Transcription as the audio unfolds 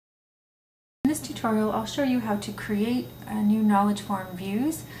tutorial, I'll show you how to create new knowledge form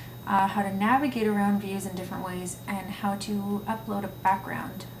views, how to navigate around views in different ways, and how to upload a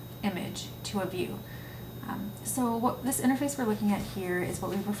background image to a view. So what this interface we're looking at here is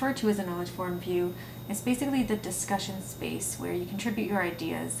what we refer to as a knowledge form view. It's basically the discussion space where you contribute your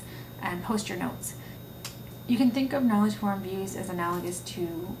ideas and post your notes. You can think of knowledge form views as analogous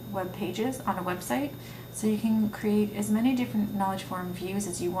to web pages on a website, so you can create as many different knowledge form views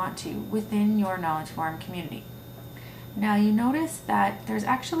as you want to within your knowledge form community. Now you notice that there's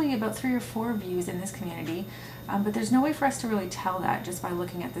actually about 3 or 4 views in this community, but there's no way for us to really tell that just by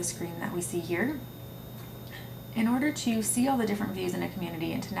looking at the screen that we see here. In order to see all the different views in a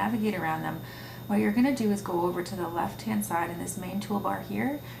community and to navigate around them, what you're going to do is go over to the left hand side in this main toolbar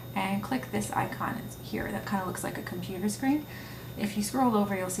here and click this icon here that kind of looks like a computer screen. If you scroll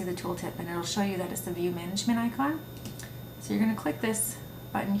over, you'll see the tooltip and it'll show you that it's the view management icon. So you're going to click this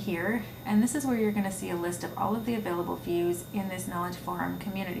button here, and this is where you're going to see a list of all of the available views in this knowledge forum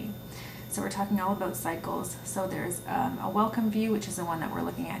community. So we're talking all about cycles. So there's a welcome view, which is the one that we're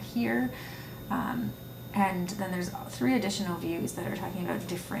looking at here. And then there's 3 additional views that are talking about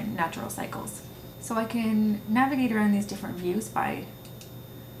different natural cycles. So I can navigate around these different views by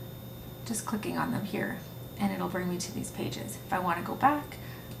just clicking on them here, and it'll bring me to these pages. If I want to go back,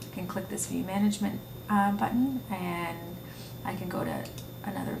 I can click this view management button, and I can go to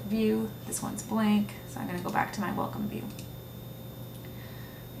another view. This one's blank, so I'm going to go back to my welcome view.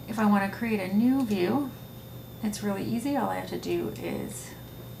 If I want to create a new view, it's really easy. All I have to do is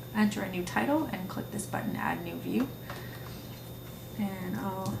enter a new title and click this button, add new view, and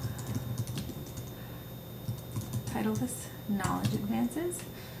I'll title this Knowledge Advances,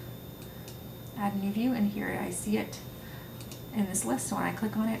 add new view, and here I see it in this list. So when I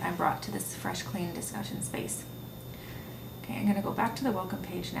click on it, I'm brought to this fresh, clean discussion space. Okay, I'm going to go back to the welcome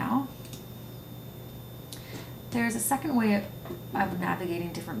page now. There's a second way of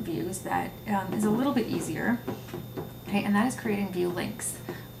navigating different views that is a little bit easier, okay, and that is creating view links,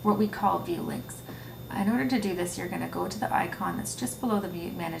 what we call view links. In order to do this, you're going to go to the icon that's just below the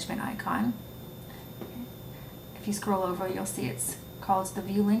view management icon. If you scroll over, you'll see it's called the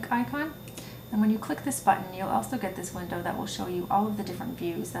view link icon. And when you click this button, you'll also get this window that will show you all of the different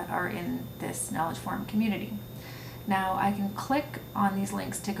views that are in this knowledge forum community. Now I can click on these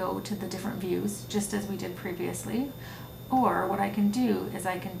links to go to the different views, just as we did previously, or what I can do is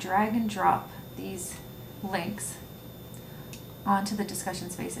I can drag and drop these links onto the discussion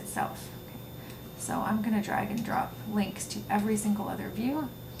space itself. Okay. So I'm going to drag and drop links to every single other view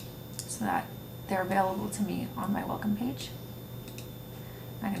so that they're available to me on my welcome page.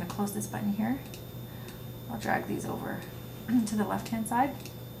 I'm going to close this button here. I'll drag these over to the left hand side.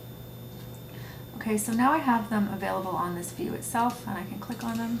 Okay, so now I have them available on this view itself, and I can click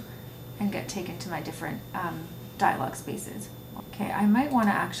on them and get taken to my different dialog spaces. Okay, I might want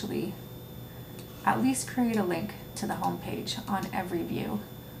to actually at least create a link to the home page on every view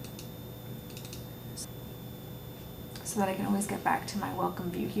so that I can always get back to my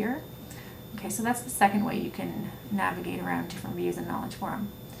welcome view here. Okay, so that's the second way you can navigate around different views in Knowledge Forum.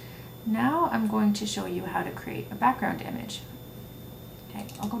 Now I'm going to show you how to create a background image. Okay,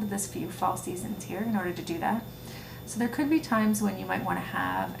 I'll go to this view, Fall Seasons, here in order to do that. So there could be times when you might want to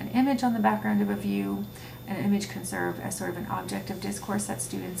have an image on the background of a view. An image can serve as sort of an object of discourse that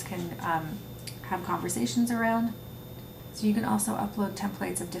students can have conversations around. So you can also upload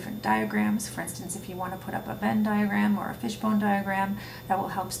templates of different diagrams. For instance, if you want to put up a Venn diagram or a fishbone diagram that will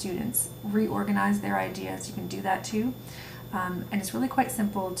help students reorganize their ideas, you can do that too. And it's really quite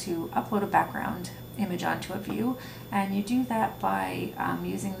simple to upload a background image onto a view, and you do that by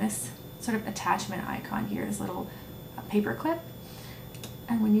using this sort of attachment icon here, this little paper clip.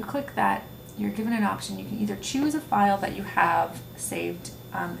 And when you click that, you're given an option. You can either choose a file that you have saved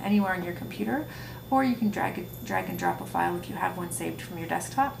anywhere on your computer, or you can drag and drop a file if you have one saved from your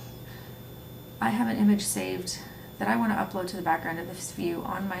desktop. I have an image saved that I want to upload to the background of this view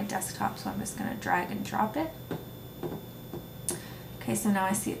on my desktop, so I'm just going to drag and drop it. Okay, so now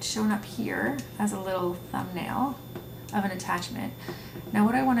I see it shown up here as a little thumbnail of an attachment. Now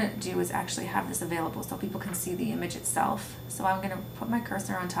what I want to do is actually have this available so people can see the image itself. So I'm going to put my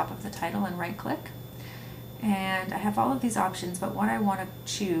cursor on top of the title and right click. And I have all of these options, but what I want to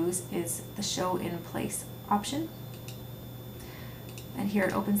choose is the show in place option. And here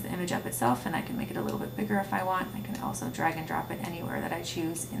it opens the image up itself, and I can make it a little bit bigger if I want. I can also drag and drop it anywhere that I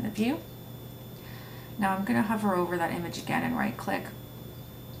choose in the view. Now I'm going to hover over that image again and right click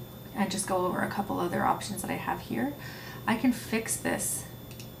and just go over a couple other options that I have here. I can fix this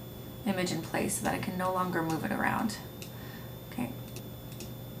image in place so that I can no longer move it around. Okay.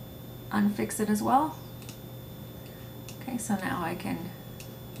 unfix it as well. Okay, so now I can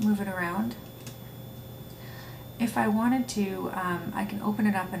move it around. If I wanted to, I can open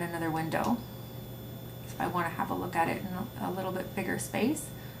it up in another window if I want to have a look at it in a little bit bigger space.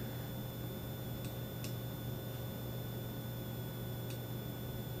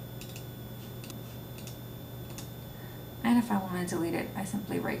 And if I want to delete it, I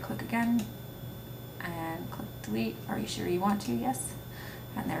simply right click again and click delete. Are you sure you want to? Yes.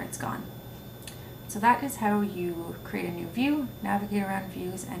 And there it's gone. So that is how you create a new view, navigate around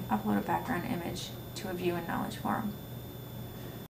views, and upload a background image to a view in Knowledge Forum.